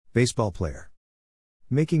Baseball player.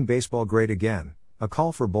 Making baseball great again, a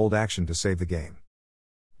call for bold action to save the game.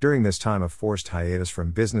 During this time of forced hiatus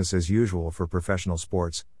from business as usual for professional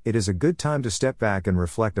sports, it is a good time to step back and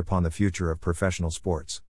reflect upon the future of professional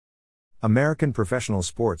sports. American professional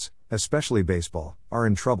sports, especially baseball, are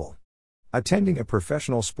in trouble. Attending a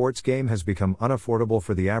professional sports game has become unaffordable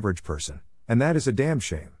for the average person, and that is a damn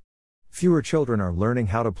shame. Fewer children are learning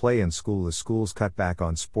how to play in school as schools cut back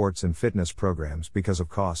on sports and fitness programs because of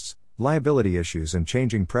costs, liability issues, and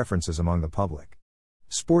changing preferences among the public.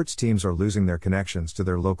 Sports teams are losing their connections to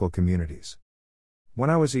their local communities. When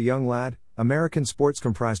I was a young lad, American sports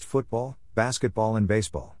comprised football, basketball, and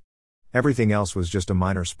baseball. Everything else was just a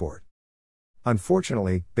minor sport.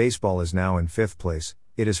 Unfortunately, baseball is now in fifth place.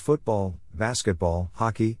 It is football, basketball,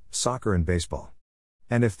 hockey, soccer, and baseball.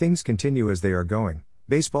 And if things continue as they are going,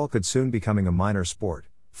 baseball could soon becoming a minor sport,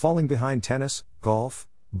 falling behind tennis, golf,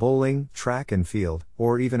 bowling, track and field,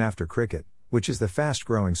 or even after cricket, which is the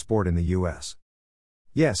fast-growing sport in the U.S.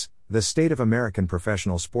 Yes, the state of American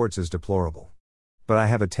professional sports is deplorable. But I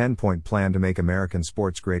have a 10-point plan to make American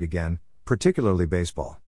sports great again, particularly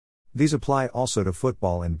baseball. These apply also to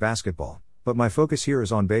football and basketball, but my focus here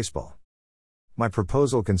is on baseball. My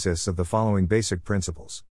proposal consists of the following basic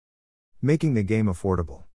principles. Making the game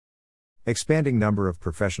affordable. Expanding number of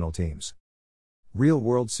professional teams. Real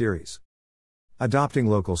World Series. Adopting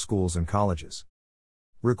local schools and colleges.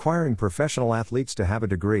 Requiring professional athletes to have a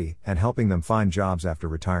degree and helping them find jobs after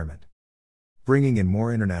retirement. Bringing in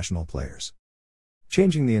more international players.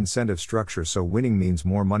 Changing the incentive structure so winning means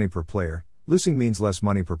more money per player, losing means less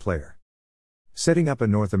money per player. Setting up a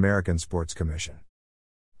North American Sports Commission.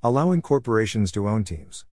 Allowing corporations to own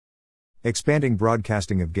teams. Expanding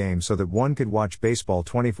broadcasting of games so that one could watch baseball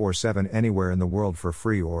 24/7 anywhere in the world for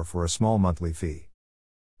free or for a small monthly fee.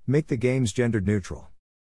 Make the games gender neutral.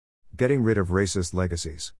 Getting rid of racist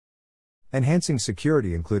legacies. Enhancing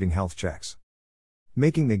security including health checks.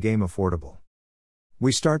 Making the game affordable.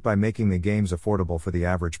 We start by making the games affordable for the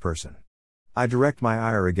average person. I direct my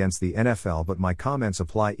ire against the NFL, but my comments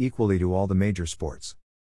apply equally to all the major sports.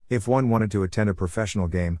 If one wanted to attend a professional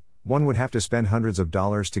game, one would have to spend hundreds of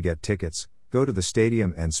dollars to get tickets, go to the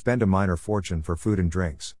stadium and spend a minor fortune for food and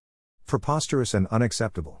drinks. Preposterous and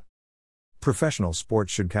unacceptable. Professional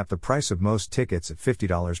sports should cap the price of most tickets at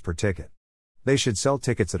 $50 per ticket. They should sell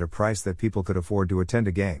tickets at a price that people could afford to attend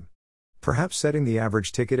a game. Perhaps setting the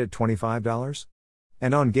average ticket at $25?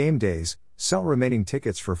 And on game days, sell remaining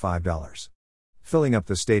tickets for $5. Filling up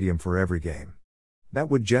the stadium for every game. That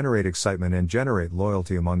would generate excitement and generate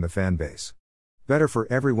loyalty among the fan base. Better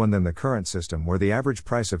for everyone than the current system where the average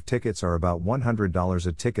price of tickets are about $100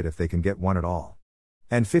 a ticket if they can get one at all.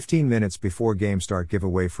 And 15 minutes before game start give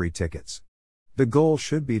away free tickets. The goal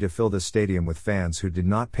should be to fill the stadium with fans who did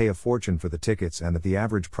not pay a fortune for the tickets and that the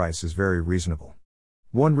average price is very reasonable.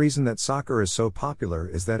 One reason that soccer is so popular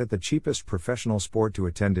is that it's the cheapest professional sport to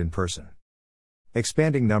attend in person.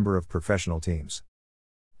 Expanding number of professional teams.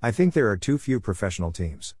 I think there are too few professional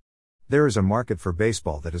teams. There is a market for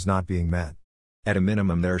baseball that is not being met. At a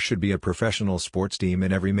minimum there should be a professional sports team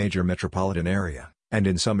in every major metropolitan area, and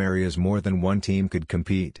in some areas more than one team could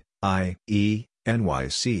compete, i.e.,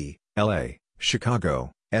 NYC, LA,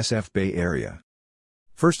 Chicago, SF Bay Area.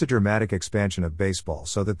 First, a dramatic expansion of baseball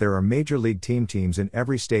so that there are major league teams in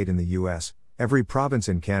every state in the US, every province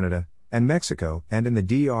in Canada, and Mexico, and in the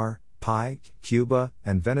DR, PI, Cuba,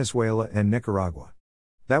 and Venezuela and Nicaragua.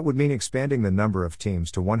 That would mean expanding the number of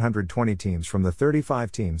teams to 120 teams from the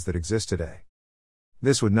 35 teams that exist today.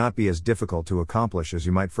 This would not be as difficult to accomplish as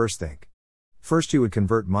you might first think. First, you would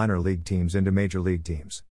convert minor league teams into major league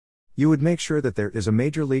teams. You would make sure that there is a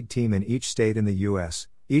major league team in each state in the US,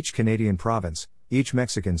 each Canadian province, each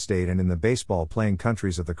Mexican state, and in the baseball-playing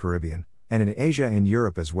countries of the Caribbean, and in Asia and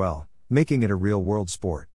Europe as well, making it a real-world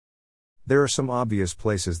sport. There are some obvious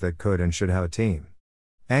places that could and should have a team.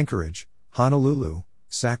 Anchorage, Honolulu,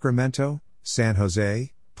 Sacramento, San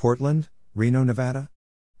Jose, Portland, Reno, Nevada,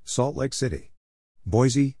 Salt Lake City,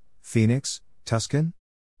 Boise, Phoenix, Tucson,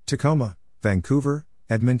 Tacoma, Vancouver,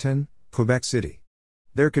 Edmonton, Quebec City.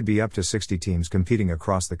 There could be up to 60 teams competing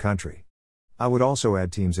across the country. I would also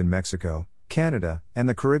add teams in Mexico, Canada, and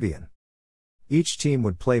the Caribbean. Each team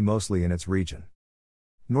would play mostly in its region.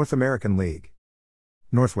 North American League,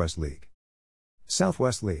 Northwest League,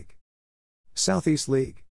 Southwest League, Southeast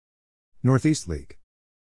League, Northeast League,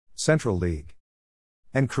 Central League,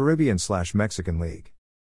 and Caribbean/Mexican League,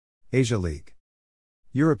 Asia League,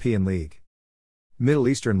 European League, Middle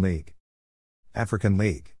Eastern League, African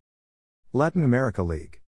League, Latin America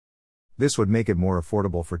League. This would make it more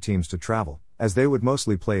affordable for teams to travel, as they would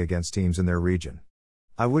mostly play against teams in their region.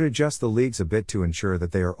 I would adjust the leagues a bit to ensure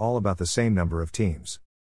that they are all about the same number of teams.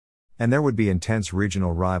 And there would be intense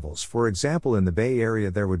regional rivals. For example, in the Bay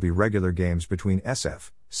Area there would be regular games between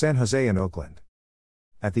SF, San Jose and Oakland.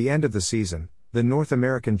 At the end of the season, the North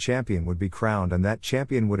American champion would be crowned and that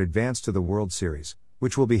champion would advance to the World Series,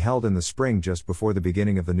 which will be held in the spring just before the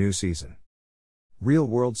beginning of the new season. Real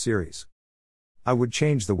World Series. I would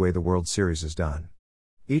change the way the World Series is done.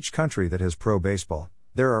 Each country that has pro baseball,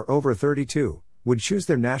 there are over 32, would choose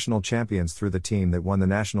their national champions through the team that won the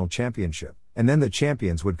national championship, and then the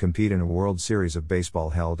champions would compete in a World Series of baseball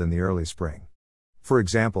held in the early spring. For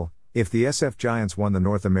example, if the SF Giants won the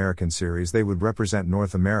North American Series, they would represent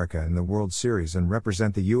North America in the World Series and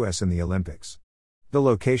represent the US in the Olympics. The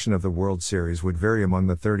location of the World Series would vary among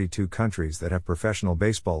the 32 countries that have professional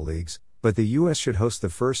baseball leagues, but the US should host the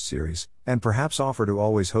first series, and perhaps offer to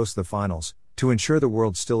always host the finals, to ensure the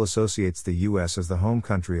world still associates the US as the home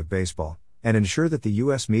country of baseball, and ensure that the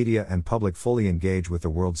US media and public fully engage with the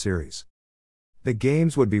World Series. The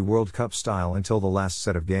games would be World Cup style until the last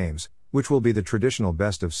set of games, which will be the traditional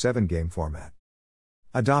best-of-7 game format.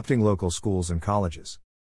 Adopting local schools and colleges.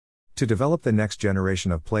 To develop the next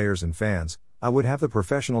generation of players and fans, I would have the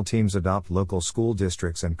professional teams adopt local school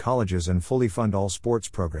districts and colleges and fully fund all sports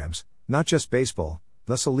programs, not just baseball,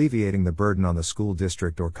 thus alleviating the burden on the school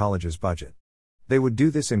district or college's budget. They would do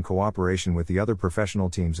this in cooperation with the other professional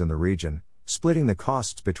teams in the region, splitting the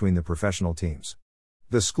costs between the professional teams.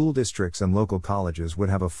 The school districts and local colleges would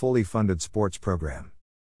have a fully funded sports program.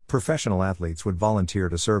 Professional athletes would volunteer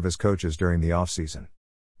to serve as coaches during the off-season.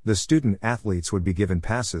 The student athletes would be given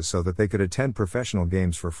passes so that they could attend professional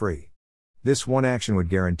games for free. This one action would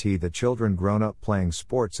guarantee that children grown up playing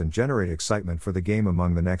sports and generate excitement for the game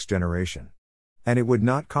among the next generation. And it would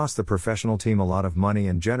not cost the professional team a lot of money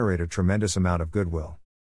and generate a tremendous amount of goodwill.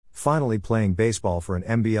 Finally, playing baseball for an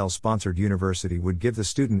MBL-sponsored university would give the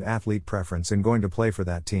student-athlete preference in going to play for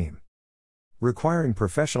that team. Requiring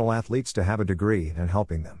professional athletes to have a degree and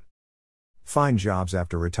helping them find jobs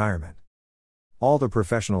after retirement. All the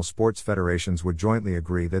professional sports federations would jointly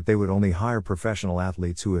agree that they would only hire professional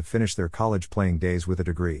athletes who have finished their college playing days with a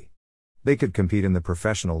degree. They could compete in the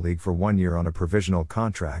professional league for 1 year on a provisional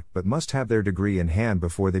contract but must have their degree in hand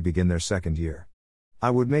before they begin their second year. I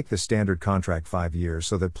would make the standard contract 5 years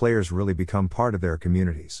so that players really become part of their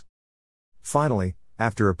communities. Finally,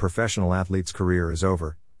 after a professional athlete's career is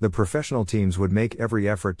over, the professional teams would make every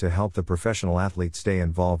effort to help the professional athlete stay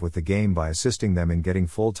involved with the game by assisting them in getting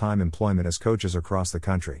full-time employment as coaches across the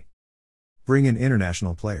country. Bring in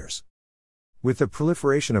international players. With the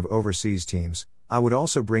proliferation of overseas teams, I would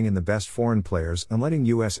also bring in the best foreign players and letting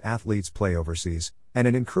U.S. athletes play overseas, and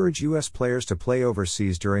encourage U.S. players to play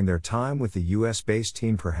overseas during their time with the U.S.-based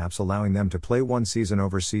team, perhaps allowing them to play 1 season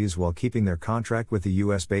overseas while keeping their contract with the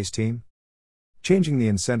U.S.-based team. Changing the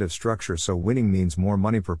incentive structure so winning means more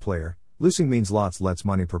money per player, losing means lots less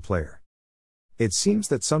money per player. It seems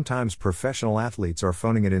that sometimes professional athletes are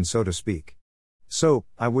phoning it in, so to speak. So,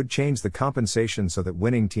 I would change the compensation so that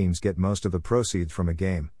winning teams get most of the proceeds from a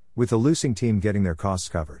game, with the losing team getting their costs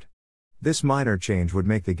covered. This minor change would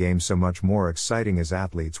make the game so much more exciting as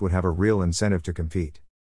athletes would have a real incentive to compete.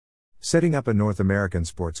 Setting up a North American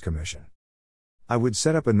Sports Commission. I would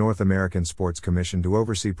set up a North American Sports Commission to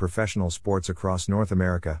oversee professional sports across North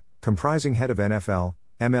America, comprising head of NFL,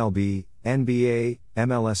 MLB, NBA,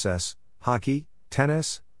 MLSS, hockey,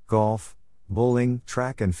 tennis, golf, bowling,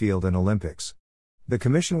 track and field and Olympics. The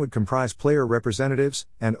commission would comprise player representatives,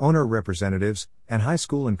 and owner representatives, and high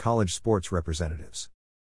school and college sports representatives.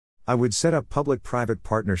 I would set up public-private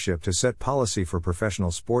partnership to set policy for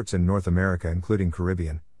professional sports in North America, including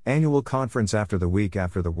Caribbean, annual conference after the week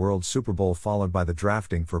after the World Super Bowl, followed by the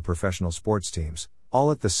drafting for professional sports teams,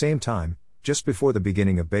 all at the same time, just before the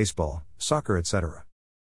beginning of baseball, soccer, etc.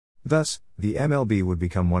 Thus, the MLB would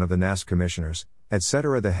become one of the NASP commissioners,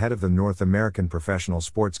 etc. The head of the North American Professional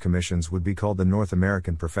Sports Commissions would be called the North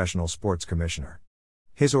American Professional Sports Commissioner.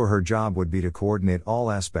 His or her job would be to coordinate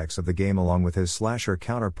all aspects of the game along with his/her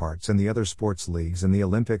counterparts in the other sports leagues and the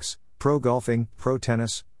Olympics, pro golfing, pro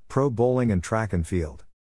tennis, pro bowling and track and field.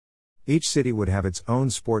 Each city would have its own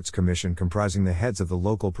sports commission comprising the heads of the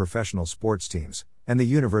local professional sports teams, and the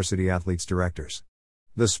university athletes directors.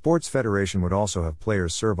 The sports federation would also have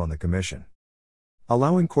players serve on the commission.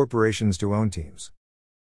 Allowing corporations to own teams.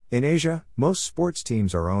 In Asia, most sports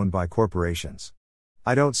teams are owned by corporations.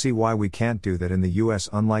 I don't see why we can't do that in the US.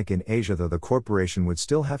 Unlike in Asia, though, the corporation would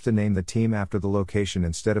still have to name the team after the location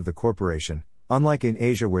instead of the corporation, unlike in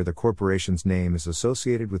Asia where the corporation's name is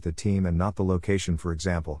associated with the team and not the location. For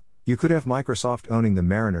example, you could have Microsoft owning the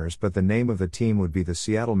Mariners, but the name of the team would be the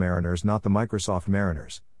Seattle Mariners, not the Microsoft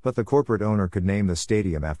Mariners, but the corporate owner could name the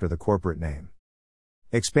stadium after the corporate name.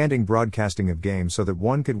 Expanding broadcasting of games so that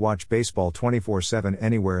one could watch baseball 24/7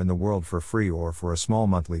 anywhere in the world for free or for a small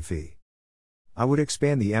monthly fee. I would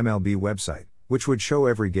expand the MLB website, which would show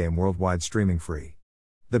every game worldwide streaming free.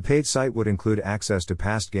 The paid site would include access to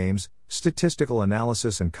past games, statistical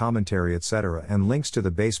analysis and commentary, etc., and links to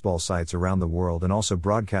the baseball sites around the world, and also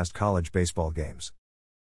broadcast college baseball games.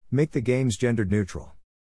 Make the games gender neutral.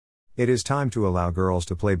 It is time to allow girls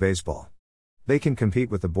to play baseball. They can compete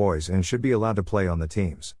with the boys and should be allowed to play on the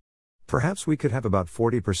teams. Perhaps we could have about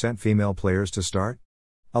 40% female players to start?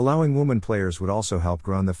 Allowing women players would also help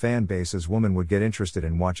grow the fan base, as women would get interested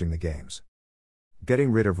in watching the games.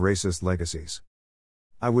 Getting rid of racist legacies.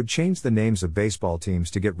 I would change the names of baseball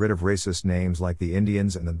teams to get rid of racist names like the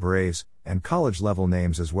Indians and the Braves, and college-level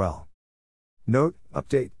names as well. Note,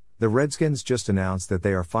 update, the Redskins just announced that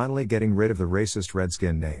they are finally getting rid of the racist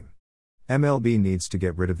Redskin name. MLB needs to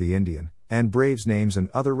get rid of the Indian and Braves names and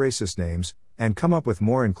other racist names, and come up with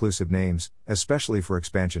more inclusive names, especially for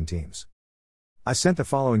expansion teams. I sent the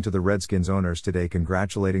following to the Redskins owners today,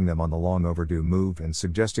 congratulating them on the long overdue move and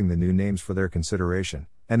suggesting the new names for their consideration,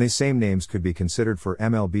 and these same names could be considered for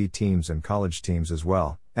MLB teams and college teams as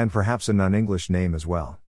well, and perhaps a non-English name as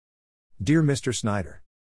well. Dear Mr. Snyder,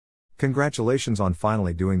 congratulations on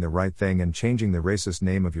finally doing the right thing and changing the racist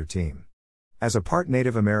name of your team. As a part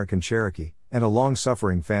Native American Cherokee, and a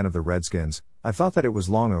long-suffering fan of the Redskins, I thought that it was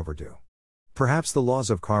long overdue. Perhaps the laws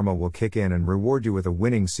of karma will kick in and reward you with a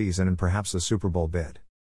winning season and perhaps a Super Bowl bid.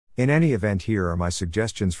 In any event, here are my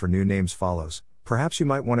suggestions for new names follows. Perhaps you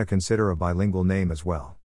might want to consider a bilingual name as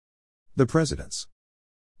well. The Presidents.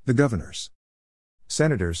 The Governors.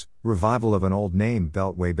 Senators, revival of an old name,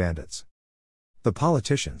 Beltway Bandits. The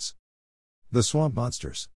Politicians. The Swamp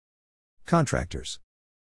Monsters. Contractors.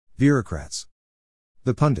 Bureaucrats.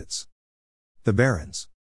 The Pundits. The Barons.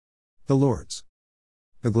 The Lords.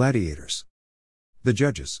 The Gladiators. The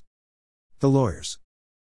Judges. The Lawyers.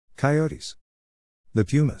 Coyotes. The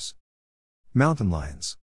Pumas. Mountain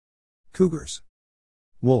Lions. Cougars.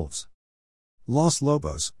 Wolves. Los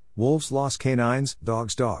Lobos, wolves. Los Canines,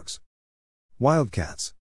 dogs.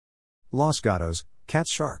 Wildcats. Los Gatos,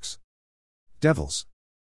 cats. Sharks. Devils.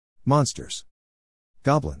 Monsters.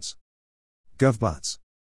 Goblins. Govbots.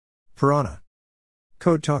 Piranha.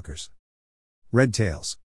 Code Talkers. Red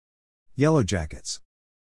Tails. Yellow Jackets.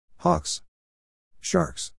 Hawks.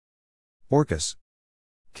 Sharks. Orcas.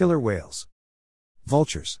 Killer whales.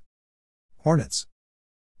 Vultures. Hornets.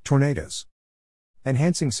 Tornadoes.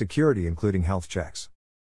 Enhancing security including health checks.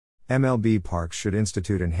 MLB parks should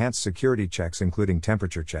institute enhanced security checks including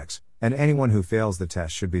temperature checks, and anyone who fails the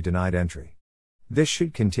test should be denied entry. This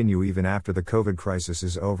should continue even after the COVID crisis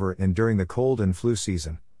is over, and during the cold and flu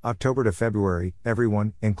season, October to February,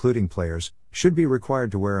 everyone, including players, should be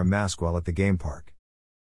required to wear a mask while at the game park.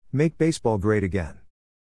 Make baseball great again.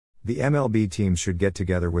 The MLB teams should get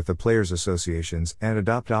together with the players' associations and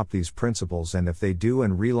adopt these principles, and if they do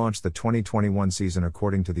and relaunch the 2021 season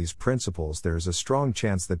according to these principles, there is a strong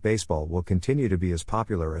chance that baseball will continue to be as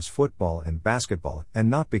popular as football and basketball and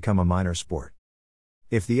not become a minor sport.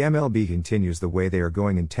 If the MLB continues the way they are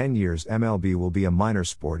going, in 10 years MLB will be a minor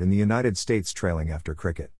sport in the United States, trailing after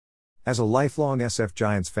cricket. As a lifelong SF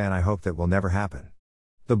Giants fan, I hope that will never happen.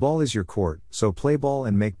 The ball is your court, so play ball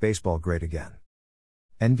and make baseball great again.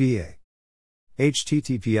 NBA.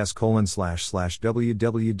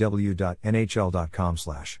 https://www.nhl.com/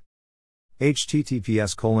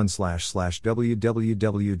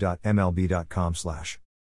 https://www.mlb.com/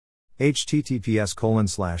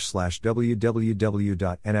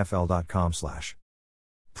 https://www.nfl.com/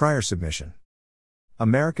 Prior submission.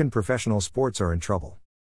 American professional sports are in trouble.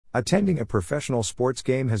 Attending a professional sports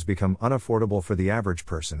game has become unaffordable for the average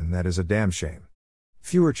person, and that is a damn shame.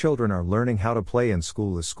 Fewer children are learning how to play in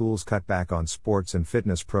school as schools cut back on sports and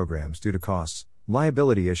fitness programs due to costs,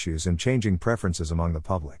 liability issues, and changing preferences among the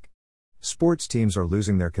public. Sports teams are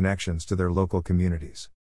losing their connections to their local communities.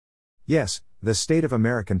 Yes, the state of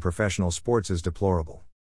American professional sports is deplorable.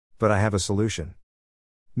 But I have a solution.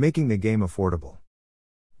 Making the game affordable.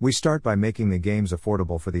 We start by making the games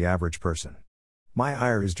affordable for the average person. My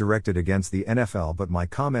ire is directed against the NFL, but my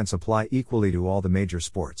comments apply equally to all the major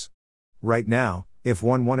sports. Right now, if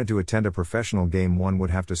one wanted to attend a professional game, one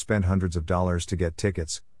would have to spend hundreds of dollars to get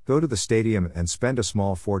tickets, go to the stadium, and spend a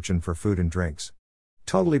small fortune for food and drinks.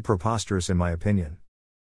 Totally preposterous in my opinion.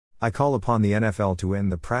 I call upon the NFL to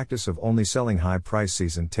end the practice of only selling high-price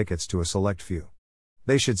season tickets to a select few.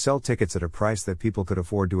 They should sell tickets at a price that people could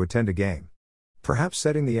afford to attend a game. Perhaps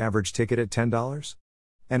setting the average ticket at $10?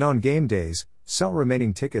 And on game days, sell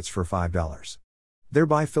remaining tickets for $5.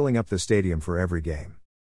 Thereby filling up the stadium for every game.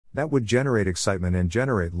 That would generate excitement and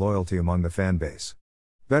generate loyalty among the fan base.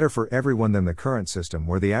 Better for everyone than the current system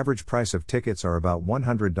where the average price of tickets are about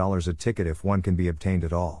 $100 a ticket if one can be obtained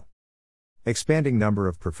at all. Expanding number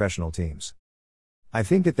of professional teams. I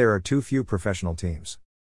think that there are too few professional teams.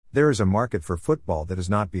 There is a market for football that is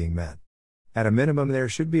not being met. At a minimum, there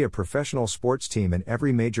should be a professional sports team in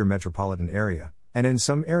every major metropolitan area, and in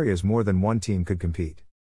some areas more than one team could compete.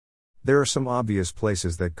 There are some obvious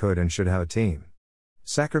places that could and should have a team.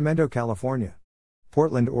 Sacramento, California.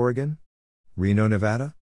 Portland, Oregon. Reno,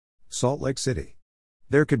 Nevada. Salt Lake City.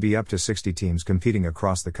 There could be up to 60 teams competing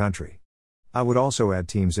across the country. I would also add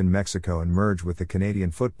teams in Mexico and merge with the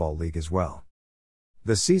Canadian Football League as well.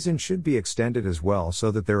 The season should be extended as well so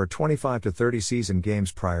that there are 25 to 30 season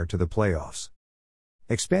games prior to the playoffs.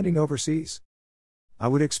 Expanding overseas. I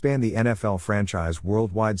would expand the NFL franchise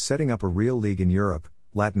worldwide, setting up a real league in Europe,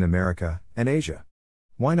 Latin America, and Asia.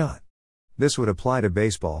 Why not? This would apply to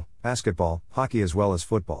baseball, basketball, hockey as well as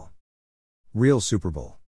football. Real Super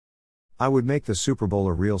Bowl. I would make the Super Bowl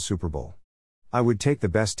a real Super Bowl. I would take the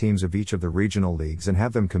best teams of each of the regional leagues and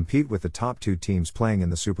have them compete with the top 2 teams playing in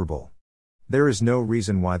the Super Bowl. There is no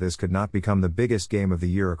reason why this could not become the biggest game of the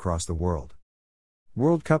year across the world.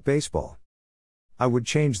 World Cup Baseball. I would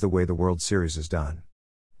change the way the World Series is done.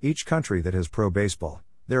 Each country that has pro baseball,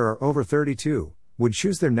 there are over 32, would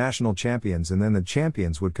choose their national champions and then the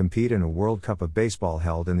champions would compete in a World Cup of Baseball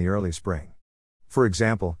held in the early spring. For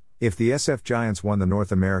example, if the SF Giants won the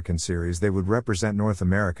North American Series, they would represent North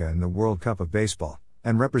America in the World Cup of Baseball,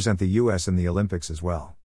 and represent the US in the Olympics as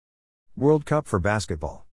well. World Cup for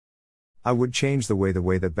Basketball. I would change the way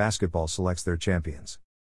that basketball selects their champions.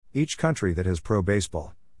 Each country that has pro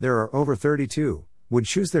baseball, there are over 32, would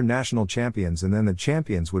choose their national champions and then the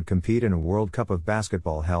champions would compete in a World Cup of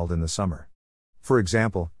Basketball held in the summer. For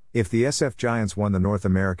example, if the SF Giants won the North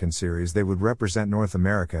American Series, they would represent North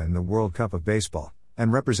America in the World Cup of Baseball,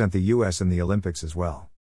 and represent the US in the Olympics as well.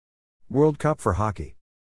 World Cup for Hockey.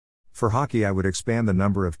 For hockey, I would expand the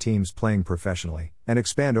number of teams playing professionally, and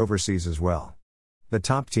expand overseas as well. The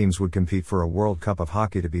top teams would compete for a World Cup of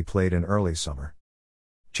Hockey to be played in early summer.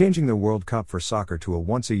 Changing the World Cup for soccer to a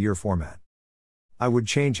once-a-year format. I would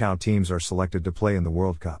change how teams are selected to play in the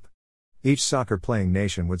World Cup. Each soccer-playing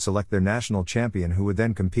nation would select their national champion who would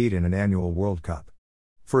then compete in an annual World Cup.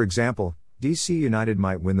 For example, DC United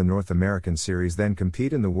might win the North American Series, then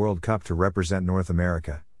compete in the World Cup to represent North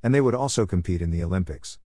America, and they would also compete in the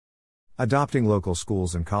Olympics. Adopting local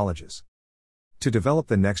schools and colleges. To develop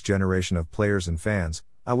the next generation of players and fans,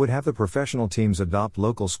 I would have the professional teams adopt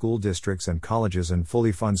local school districts and colleges and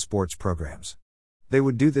fully fund sports programs. They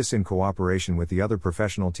would do this in cooperation with the other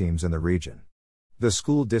professional teams in the region. The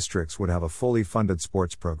school districts would have a fully funded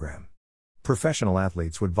sports program. Professional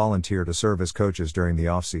athletes would volunteer to serve as coaches during the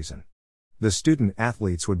off-season. The student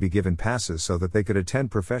athletes would be given passes so that they could attend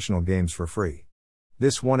professional games for free.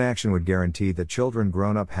 This one action would guarantee that children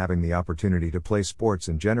grown up having the opportunity to play sports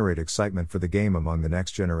and generate excitement for the game among the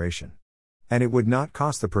next generation. And it would not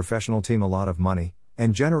cost the professional team a lot of money,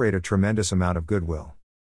 and generate a tremendous amount of goodwill.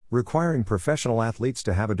 Requiring professional athletes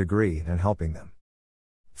to have a degree and helping them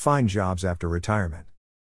find jobs after retirement.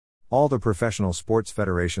 All the professional sports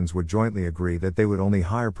federations would jointly agree that they would only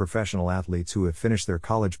hire professional athletes who have finished their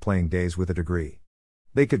college playing days with a degree.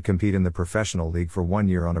 They could compete in the professional league for 1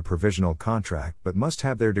 year on a provisional contract but must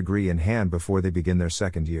have their degree in hand before they begin their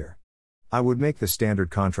second year. I would make the standard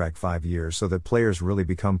contract 5 years so that players really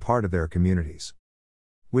become part of their communities.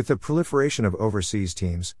 With the proliferation of overseas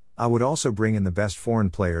teams, I would also bring in the best foreign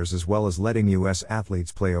players as well as letting US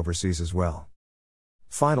athletes play overseas as well.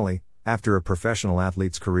 Finally, after a professional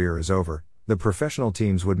athlete's career is over, the professional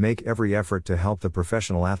teams would make every effort to help the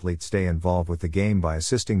professional athletes stay involved with the game by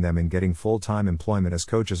assisting them in getting full-time employment as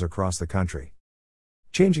coaches across the country.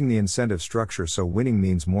 Changing the incentive structure so winning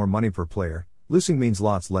means more money per player, losing means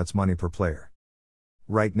lots less money per player.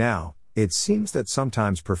 Right now, it seems that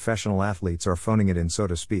sometimes professional athletes are phoning it in, so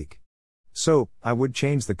to speak. So, I would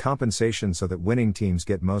change the compensation so that winning teams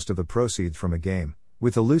get most of the proceeds from a game,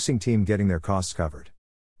 with the losing team getting their costs covered.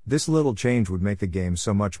 This little change would make the game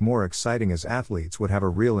so much more exciting as athletes would have a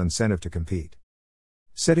real incentive to compete.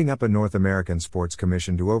 Setting up a North American Sports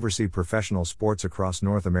Commission to oversee professional sports across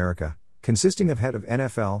North America, consisting of head of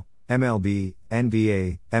NFL, MLB,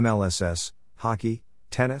 NBA, MLSS, hockey,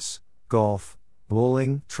 tennis, golf,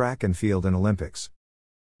 bowling, track and field and Olympics.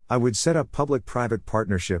 I would set up public-private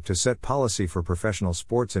partnership to set policy for professional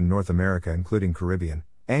sports in North America including Caribbean,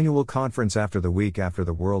 annual conference after the week after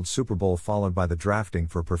the World Super Bowl followed by the drafting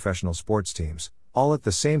for professional sports teams, all at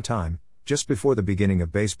the same time, just before the beginning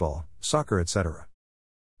of baseball, soccer etc.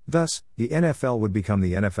 Thus, the NFL would become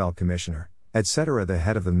the NFL Commissioner, etc. The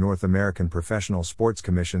head of the North American Professional Sports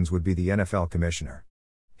Commissions would be the NFL Commissioner.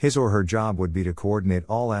 His or her job would be to coordinate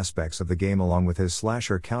all aspects of the game along with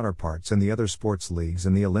his/her counterparts in the other sports leagues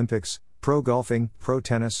in the Olympics, pro golfing, pro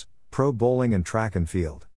tennis, pro bowling and track and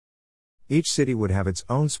field. Each city would have its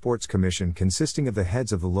own sports commission consisting of the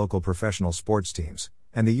heads of the local professional sports teams,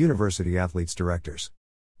 and the university athletes directors.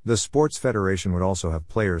 The sports federation would also have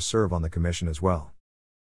players serve on the commission as well.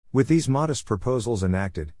 With these modest proposals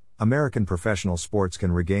enacted, American professional sports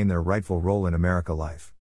can regain their rightful role in America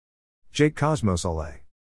life. Jake Cosmos LA.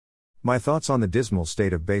 My thoughts on the dismal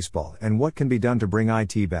state of baseball and what can be done to bring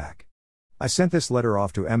it back. I sent this letter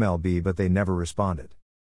off to MLB but they never responded.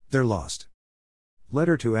 They're lost.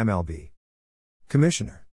 Letter to MLB.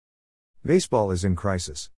 Commissioner. Baseball is in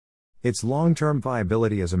crisis. Its long-term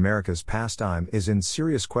viability as America's pastime is in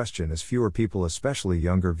serious question as fewer people, especially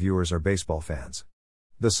younger viewers, are baseball fans.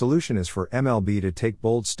 The solution is for MLB to take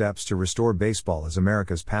bold steps to restore baseball as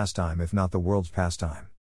America's pastime, if not the world's pastime.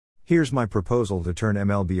 Here's my proposal to turn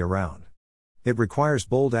MLB around. It requires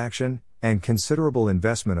bold action and considerable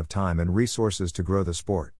investment of time and resources to grow the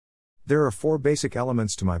sport. There are 4 basic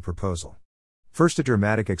elements to my proposal. First, a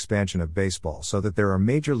dramatic expansion of baseball so that there are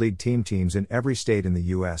major league teams in every state in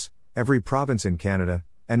the US, every province in Canada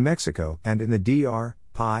and Mexico, and in the DR,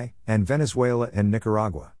 PI, and Venezuela and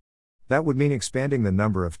Nicaragua. That would mean expanding the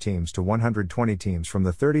number of teams to 120 teams from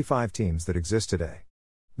the 35 teams that exist today.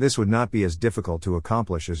 This would not be as difficult to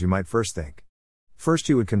accomplish as you might first think. First,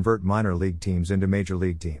 you would convert minor league teams into major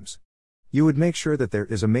league teams. You would make sure that there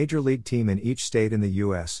is a major league team in each state in the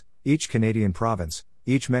US, each Canadian province,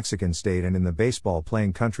 each Mexican state, and in the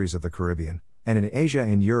baseball-playing countries of the Caribbean, and in Asia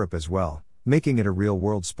and Europe as well, making it a real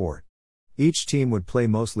world sport. Each team would play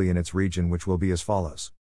mostly in its region, which will be as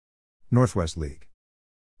follows: Northwest League,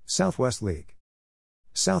 Southwest League,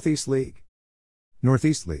 Southeast League,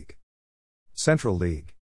 Northeast League, Central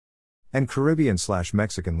League, and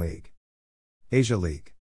Caribbean/Mexican League, Asia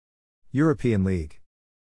League, European League.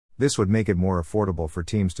 This would make it more affordable for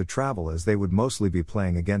teams to travel as they would mostly be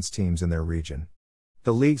playing against teams in their region.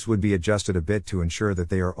 The leagues would be adjusted a bit to ensure that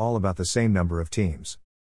they are all about the same number of teams.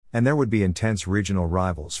 And there would be intense regional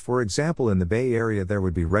rivals. For example, in the Bay Area there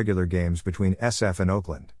would be regular games between SF and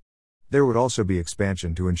Oakland. There would also be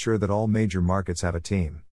expansion to ensure that all major markets have a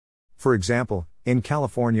team. For example, in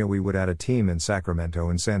California we would add a team in Sacramento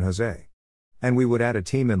and San Jose. And we would add a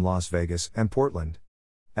team in Las Vegas and Portland.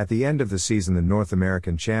 At the end of the season the North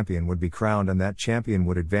American champion would be crowned, and that champion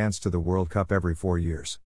would advance to the World Cup every 4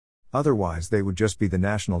 years. Otherwise they would just be the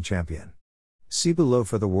national champion. See below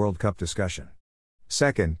for the World Cup discussion.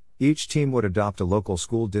 Second, each team would adopt a local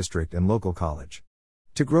school district and local college.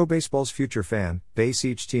 To grow baseball's future fan base,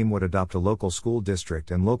 each team would adopt a local school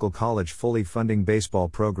district and local college, fully funding baseball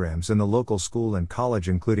programs in the local school and college,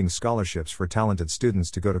 including scholarships for talented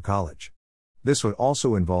students to go to college. This would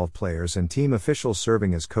also involve players and team officials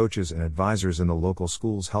serving as coaches and advisors in the local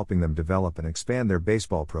schools, helping them develop and expand their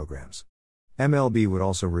baseball programs. MLB would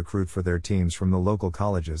also recruit for their teams from the local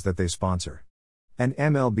colleges that they sponsor. And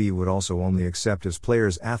MLB would also only accept as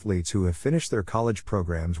players athletes who have finished their college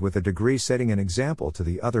programs with a degree, setting an example to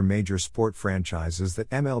the other major sport franchises that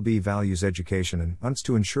MLB values education and wants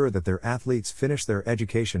to ensure that their athletes finish their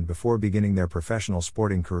education before beginning their professional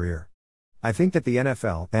sporting career. I think that the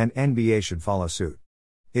NFL and NBA should follow suit.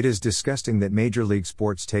 It is disgusting that major league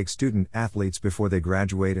sports take student athletes before they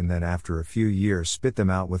graduate and then after a few years spit them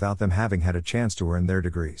out without them having had a chance to earn their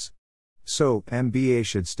degrees. So, NBA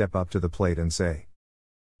should step up to the plate and say,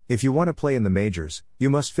 if you want to play in the majors, you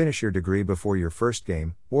must finish your degree before your first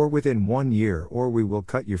game, or within 1 year, or we will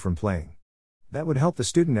cut you from playing. That would help the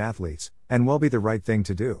student athletes, and will be the right thing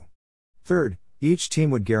to do. Third, each team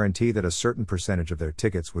would guarantee that a certain percentage of their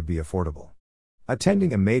tickets would be affordable.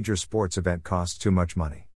 Attending a major sports event costs too much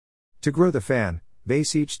money. To grow the fan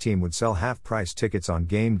base, each team would sell half-price tickets on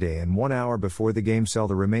game day and 1 hour before the game sell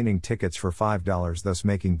the remaining tickets for $5, thus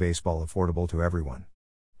making baseball affordable to everyone.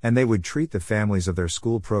 And they would treat the families of their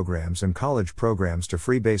school programs and college programs to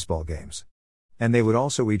free baseball games. And they would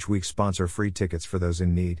also each week sponsor free tickets for those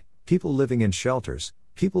in need, people living in shelters,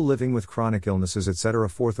 people living with chronic illnesses, etc.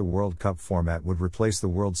 Fourth, a World Cup format would replace the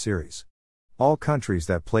World Series. All countries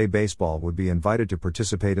that play baseball would be invited to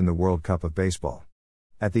participate in the World Cup of Baseball.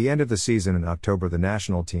 At the end of the season in October, the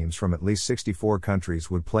national teams from at least 64 countries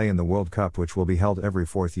would play in the World Cup, which will be held every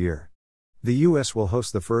 4th year. The US will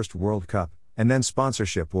host the first World Cup, and then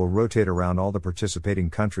sponsorship will rotate around all the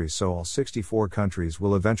participating countries, so all 64 countries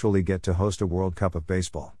will eventually get to host a World Cup of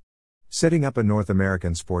Baseball. Setting up a North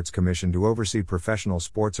American Sports Commission to oversee professional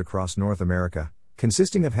sports across North America,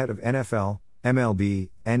 consisting of head of NFL, MLB,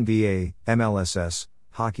 NBA, MLSS,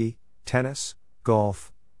 hockey, tennis,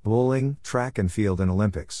 golf, bowling, track and field and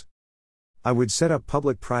Olympics. I would set up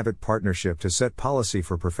public-private partnership to set policy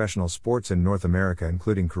for professional sports in North America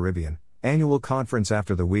including Caribbean, annual conference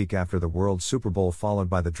after the week after the World Super Bowl followed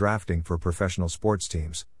by the drafting for professional sports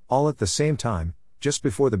teams, all at the same time, just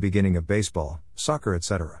before the beginning of baseball, soccer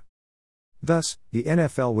etc. Thus, the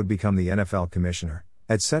NFL would become the NFL Commissioner,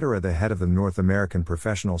 etc. The head of the North American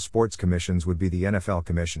Professional Sports Commissions would be the NFL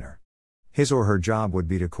Commissioner. His or her job would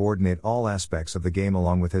be to coordinate all aspects of the game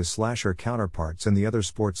along with his/her counterparts in the other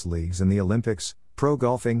sports leagues in the Olympics, pro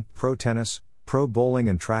golfing, pro tennis, pro bowling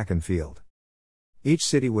and track and field. Each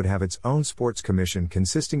city would have its own sports commission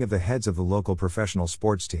consisting of the heads of the local professional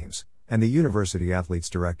sports teams, and the university athletes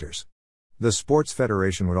directors. The sports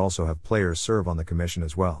federation would also have players serve on the commission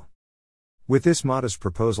as well. With this modest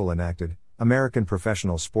proposal enacted, American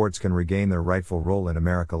professional sports can regain their rightful role in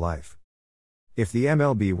American life. If the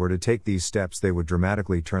MLB were to take these steps, they would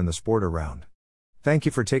dramatically turn the sport around. Thank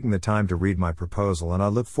you for taking the time to read my proposal, and I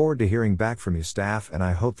look forward to hearing back from you staff, and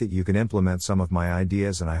I hope that you can implement some of my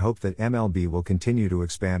ideas, and I hope that MLB will continue to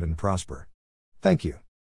expand and prosper. Thank you.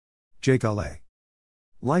 Jake Allais.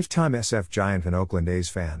 Lifetime SF Giant and Oakland A's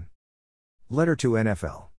fan. Letter to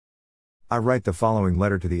NFL. I write the following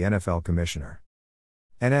letter to the NFL Commissioner.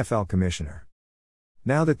 NFL Commissioner.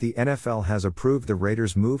 Now that the NFL has approved the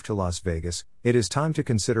Raiders' move to Las Vegas, it is time to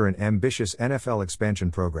consider an ambitious NFL expansion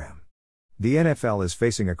program. The NFL is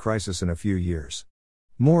facing a crisis in a few years.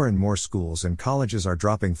 More and more schools and colleges are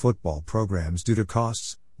dropping football programs due to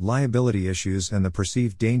costs, liability issues, and the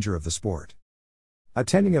perceived danger of the sport.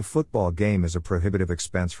 Attending a football game is a prohibitive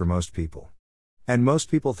expense for most people. And most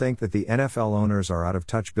people think that the NFL owners are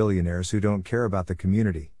out-of-touch billionaires who don't care about the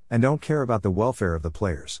community, and don't care about the welfare of the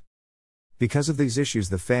players. Because of these issues,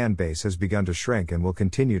 the fan base has begun to shrink and will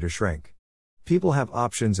continue to shrink. People have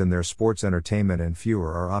options in their sports entertainment and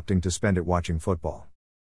fewer are opting to spend it watching football.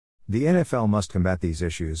 The NFL must combat these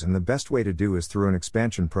issues, and the best way to do is through an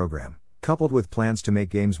expansion program, coupled with plans to make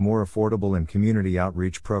games more affordable and community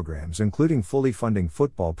outreach programs including fully funding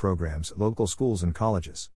football programs at local schools and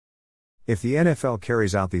colleges. If the NFL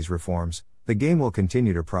carries out these reforms, the game will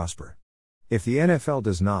continue to prosper. If the NFL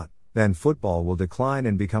does not, then football will decline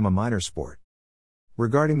and become a minor sport.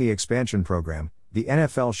 Regarding the expansion program, the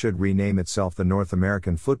NFL should rename itself the North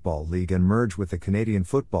American Football League and merge with the Canadian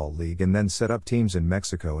Football League and then set up teams in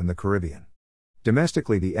Mexico and the Caribbean.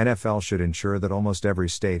 Domestically, the NFL should ensure that almost every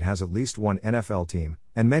state has at least one NFL team,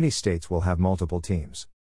 and many states will have multiple teams.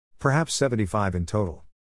 Perhaps 75 in total.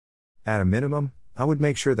 At a minimum, I would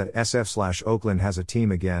make sure that SF/Oakland has a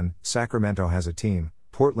team again, Sacramento has a team,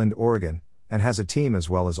 Portland, Oregon, and has a team as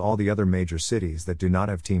well as all the other major cities that do not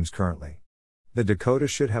have teams currently. The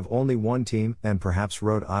Dakotas should have only one team, and perhaps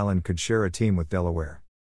Rhode Island could share a team with Delaware.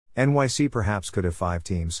 NYC perhaps could have 5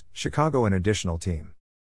 teams, Chicago an additional team.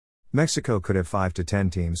 Mexico could have 5 to 10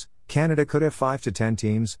 teams, Canada could have 5 to 10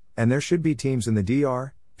 teams, and there should be teams in the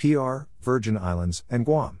DR, PR, Virgin Islands, and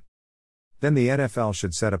Guam. Then the NFL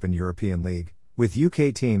should set up an European League, with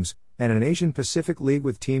UK teams, and an Asian Pacific League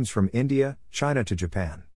with teams from India, China to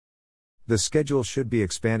Japan. The schedule should be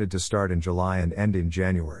expanded to start in July and end in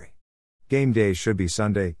January. Game days should be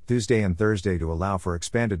Sunday, Tuesday and Thursday to allow for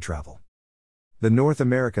expanded travel. The North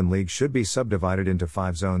American League should be subdivided into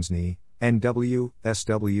 5 zones: NE, NW,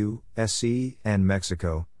 SW, SC, and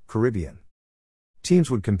Mexico, Caribbean. Teams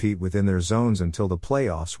would compete within their zones until the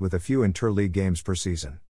playoffs with a few inter-league games per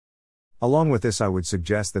season. Along with this, I would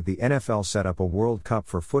suggest that the NFL set up a World Cup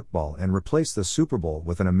for football and replace the Super Bowl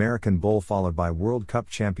with an American Bowl followed by World Cup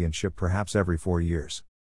Championship perhaps every 4 years.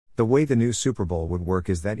 The way the new Super Bowl would work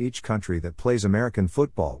is that each country that plays American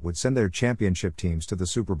football would send their championship teams to the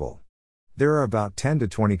Super Bowl. There are about 10 to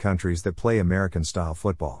 20 countries that play American-style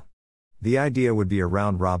football. The idea would be a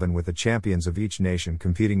round robin with the champions of each nation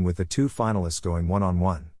competing with the 2 finalists going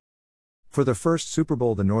one-on-one. For the first Super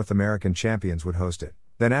Bowl, the North American champions would host it.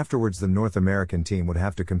 Then afterwards the North American team would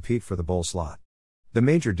have to compete for the bowl slot. The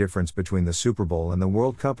major difference between the Super Bowl and the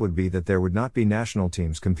World Cup would be that there would not be national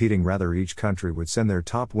teams competing, rather each country would send their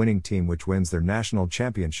top winning team which wins their national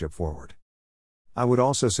championship forward. I would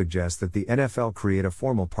also suggest that the NFL create a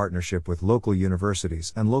formal partnership with local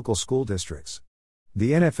universities and local school districts.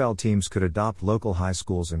 The NFL teams could adopt local high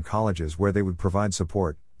schools and colleges where they would provide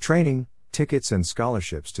support, training, tickets and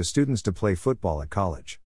scholarships to students to play football at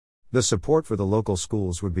college. The support for the local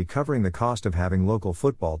schools would be covering the cost of having local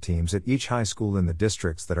football teams at each high school in the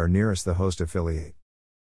districts that are nearest the host affiliate.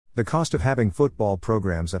 The cost of having football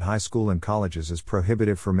programs at high school and colleges is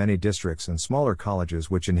prohibitive for many districts and smaller colleges,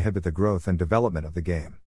 which inhibit the growth and development of the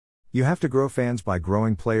game. You have to grow fans by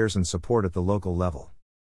growing players and support at the local level.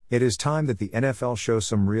 It is time that the NFL shows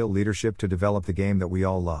some real leadership to develop the game that we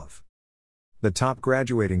all love. The top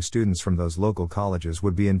graduating students from those local colleges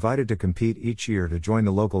would be invited to compete each year to join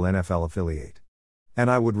the local NFL affiliate.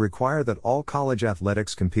 And I would require that all college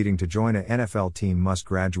athletics competing to join an NFL team must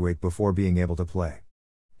graduate before being able to play.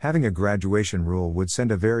 Having a graduation rule would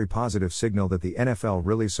send a very positive signal that the NFL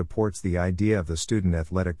really supports the idea of the student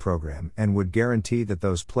athletic program and would guarantee that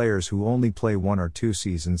those players who only play 1 or 2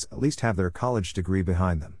 seasons at least have their college degree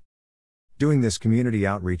behind them. Doing this community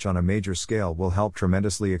outreach on a major scale will help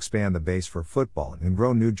tremendously expand the base for football and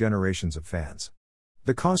grow new generations of fans.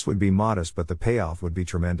 The cost would be modest, but the payoff would be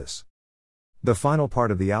tremendous. The final part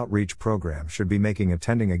of the outreach program should be making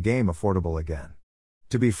attending a game affordable again.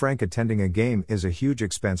 To be frank, attending a game is a huge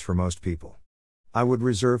expense for most people. I would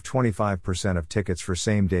reserve 25% of tickets for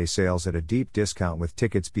same-day sales at a deep discount, with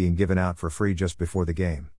tickets being given out for free just before the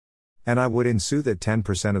game. And I would ensue that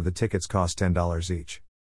 10% of the tickets cost $10 each.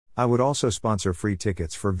 I would also sponsor free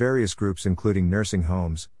tickets for various groups, including nursing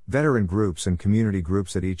homes, veteran groups, and community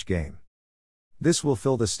groups at each game. This will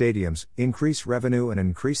fill the stadiums, increase revenue, and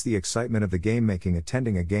increase the excitement of the game, making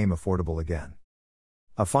attending a game affordable again.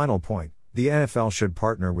 A final point, the NFL should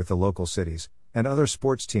partner with the local cities and other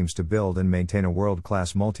sports teams to build and maintain a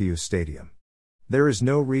world-class multi-use stadium. There is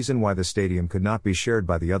no reason why the stadium could not be shared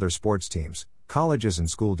by the other sports teams, colleges, and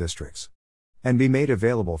school districts, and be made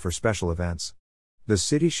available for special events. The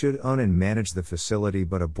city should own and manage the facility,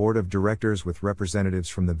 but a board of directors with representatives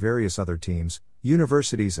from the various other teams,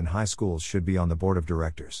 universities, and high schools should be on the board of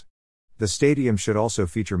directors. The stadium should also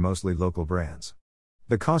feature mostly local brands.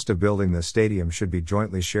 The cost of building the stadium should be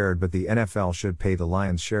jointly shared, but the NFL should pay the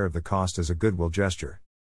lion's share of the cost as a goodwill gesture.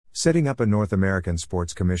 Setting up a North American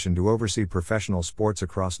Sports Commission to oversee professional sports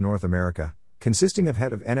across North America, consisting of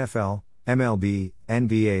head of NFL, MLB,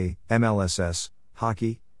 NBA, MLSS,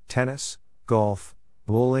 hockey, tennis, golf,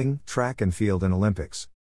 bowling, track and field, and Olympics.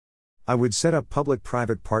 I would set up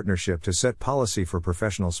public-private partnership to set policy for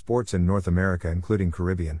professional sports in North America, including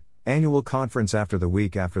Caribbean, annual conference after the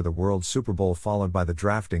week after the World Super Bowl, followed by the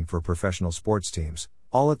drafting for professional sports teams,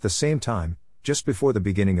 all at the same time, just before the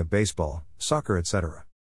beginning of baseball, soccer, etc.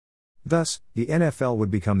 Thus, the NFL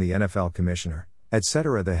would become the NFL Commissioner,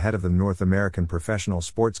 etc. The head of the North American Professional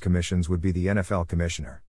Sports Commissions would be the NFL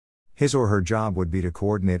Commissioner. His or her job would be to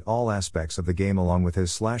coordinate all aspects of the game along with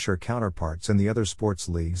his/her counterparts in the other sports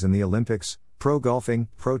leagues and the Olympics, pro golfing,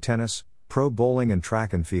 pro tennis, pro bowling, and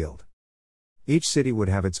track and field. Each city would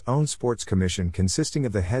have its own sports commission consisting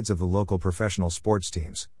of the heads of the local professional sports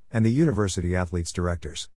teams and the university athletes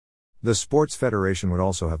directors. The sports federation would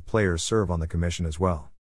also have players serve on the commission as well.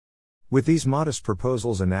 With these modest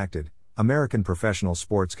proposals enacted, American professional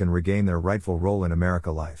sports can regain their rightful role in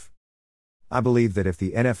American life. I believe that if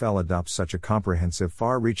the NFL adopts such a comprehensive,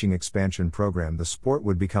 far-reaching expansion program, the sport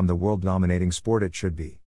would become the world-dominating sport it should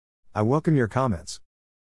be. I welcome your comments.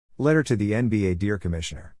 Letter to the NBA. Dear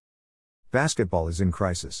Commissioner, basketball is in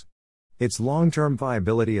crisis. Its long-term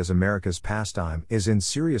viability as America's pastime is in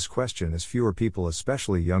serious question, as fewer people,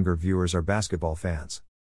 especially younger viewers, are basketball fans.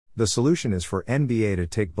 The solution is for NBA to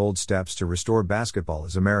take bold steps to restore basketball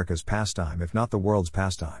as America's pastime, if not the world's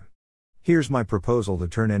pastime. Here's my proposal to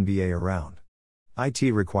turn NBA around. IT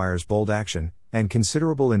requires bold action and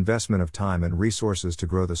considerable investment of time and resources to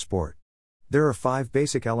grow the sport. There are 5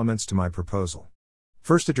 basic elements to my proposal.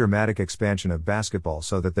 First, a dramatic expansion of basketball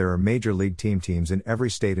so that there are major league teams in every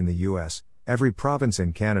state in the US, every province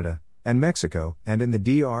in Canada and Mexico, and in the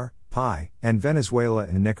DR, PI, and Venezuela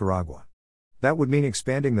and Nicaragua. That would mean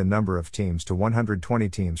expanding the number of teams to 120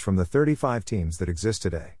 teams from the 35 teams that exist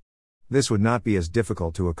today. This would not be as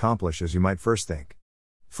difficult to accomplish as you might first think.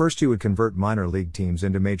 First, you would convert minor league teams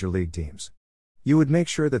into major league teams. You would make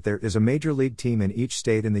sure that there is a major league team in each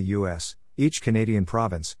state in the US, each Canadian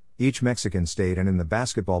province, each Mexican state, and in the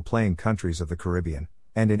basketball playing countries of the Caribbean,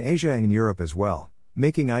 and in Asia and Europe as well,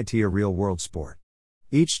 making IT a real world sport.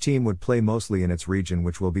 Each team would play mostly in its region,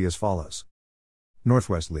 which will be as follows: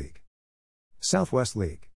 Northwest League, Southwest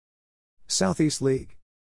League, Southeast League,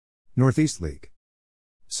 Northeast League,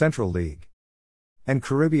 Central League, and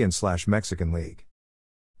Caribbean/Mexican League,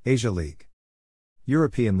 Asia League,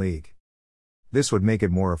 European League. This would make it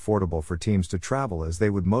more affordable for teams to travel, as they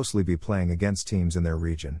would mostly be playing against teams in their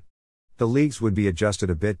region. The leagues would be adjusted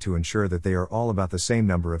a bit to ensure that they are all about the same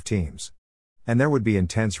number of teams. And there would be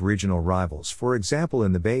intense regional rivals. For example,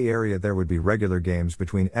 in the Bay Area there would be regular games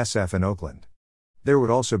between SF and Oakland. There would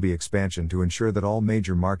also be expansion to ensure that all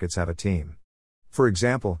major markets have a team. For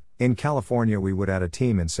example, in California we would add a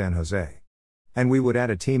team in San Jose. And we would add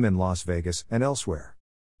a team in Las Vegas and elsewhere.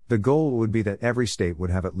 The goal would be that every state would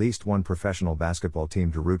have at least one professional basketball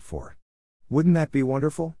team to root for. Wouldn't that be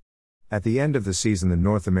wonderful? At the end of the season, the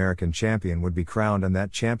North American champion would be crowned, and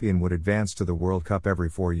that champion would advance to the World Cup every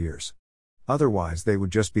 4 years. Otherwise, they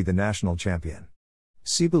would just be the national champion.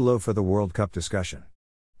 See below for the World Cup discussion.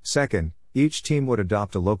 Second, each team would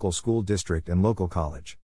adopt a local school district and local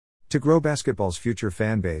college. To grow basketball's future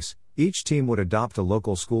fan base, each team would adopt a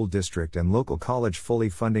local school district and local college, fully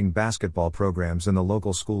funding basketball programs in the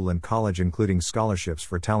local school and college, including scholarships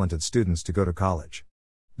for talented students to go to college.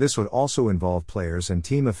 This would also involve players and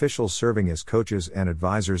team officials serving as coaches and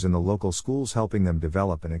advisors in the local schools, helping them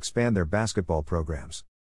develop and expand their basketball programs.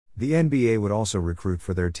 The NBA would also recruit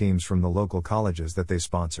for their teams from the local colleges that they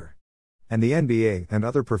sponsor. And the NBA and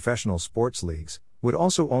other professional sports leagues would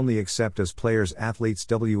also only accept as players athletes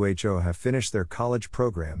who have finished their college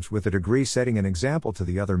programs with a degree, setting an example to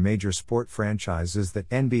the other major sport franchises that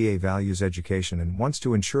NBA values education and wants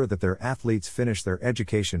to ensure that their athletes finish their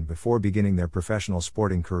education before beginning their professional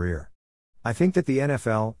sporting career. I think that the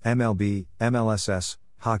NFL, MLB, MLSS,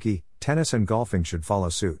 hockey, tennis and golfing should follow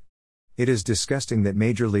suit. It is disgusting that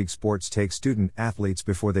major league sports take student athletes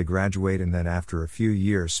before they graduate and then after a few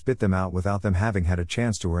years spit them out without them having had a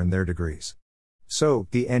chance to earn their degrees. So,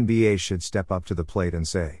 the NBA should step up to the plate and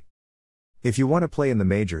say, if you want to play in the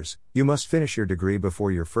majors, you must finish your degree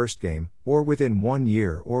before your first game, or within 1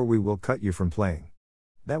 year, or we will cut you from playing.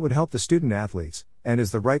 That would help the student athletes, and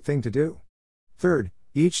is the right thing to do. Third,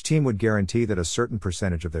 each team would guarantee that a certain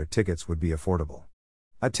percentage of their tickets would be affordable.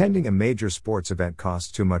 Attending a major sports event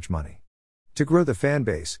costs too much money. To grow the fan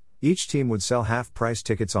base, each team would sell half-price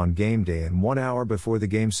tickets on game day and 1 hour before the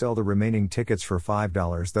game sell the remaining tickets for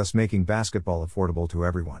 $5, thus making basketball affordable to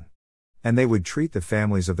everyone. And they would treat the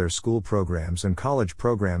families of their school programs and college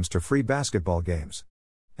programs to free basketball games.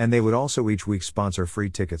 And they would also each week sponsor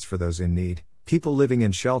free tickets for those in need, people living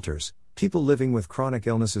in shelters, people living with chronic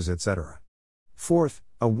illnesses, etc. Fourth,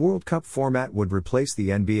 a World Cup format would replace the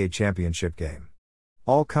NBA championship game.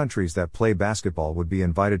 All countries that play basketball would be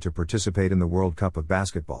invited to participate in the World Cup of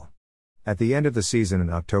basketball. At the end of the season in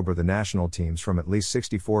October, the national teams from at least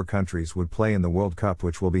 64 countries would play in the World Cup,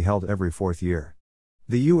 which will be held every 4th year.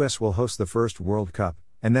 The US will host the first World Cup,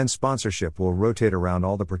 and then sponsorship will rotate around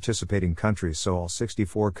all the participating countries, so all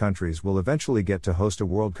 64 countries will eventually get to host a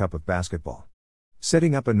World Cup of basketball.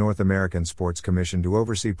 Setting up a North American Sports Commission to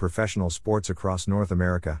oversee professional sports across North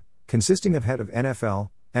America, consisting of head of NFL,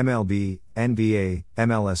 MLB, NBA,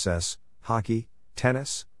 MLSS, hockey,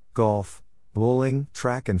 tennis, golf, bowling,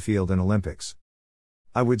 track and field and Olympics.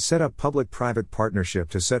 I would set up public-private partnership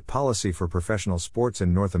to set policy for professional sports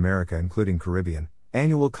in North America, including Caribbean,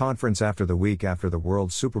 annual conference after the week after the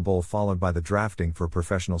World Super Bowl, followed by the drafting for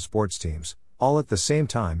professional sports teams, all at the same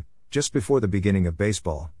time, just before the beginning of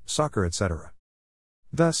baseball, soccer, etc.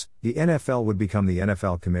 Thus, the NFL would become the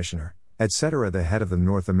NFL commissioner, etc. The head of the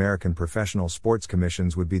North American Professional Sports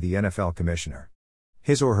Commissions would be the NFL commissioner.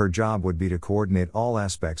 His or her job would be to coordinate all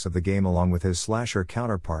aspects of the game along with his/her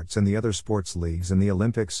counterparts in the other sports leagues and the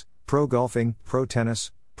Olympics, pro golfing, pro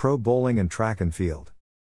tennis, pro bowling and track and field.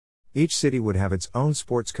 Each city would have its own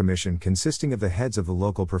sports commission consisting of the heads of the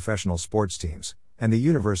local professional sports teams, and the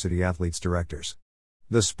university athletes directors.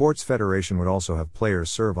 The sports federation would also have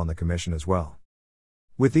players serve on the commission as well.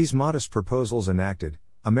 With these modest proposals enacted,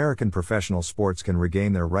 American professional sports can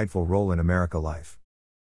regain their rightful role in American life.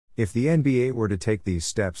 If the NBA were to take these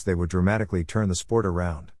steps, they would dramatically turn the sport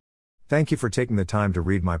around. Thank you for taking the time to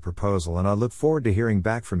read my proposal, and I look forward to hearing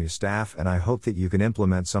back from you, staff, and I hope that you can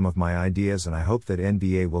implement some of my ideas, and I hope that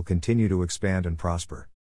NBA will continue to expand and prosper.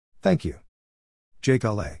 Thank you. Jake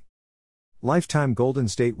Ale. Lifetime Golden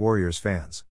State Warriors fans.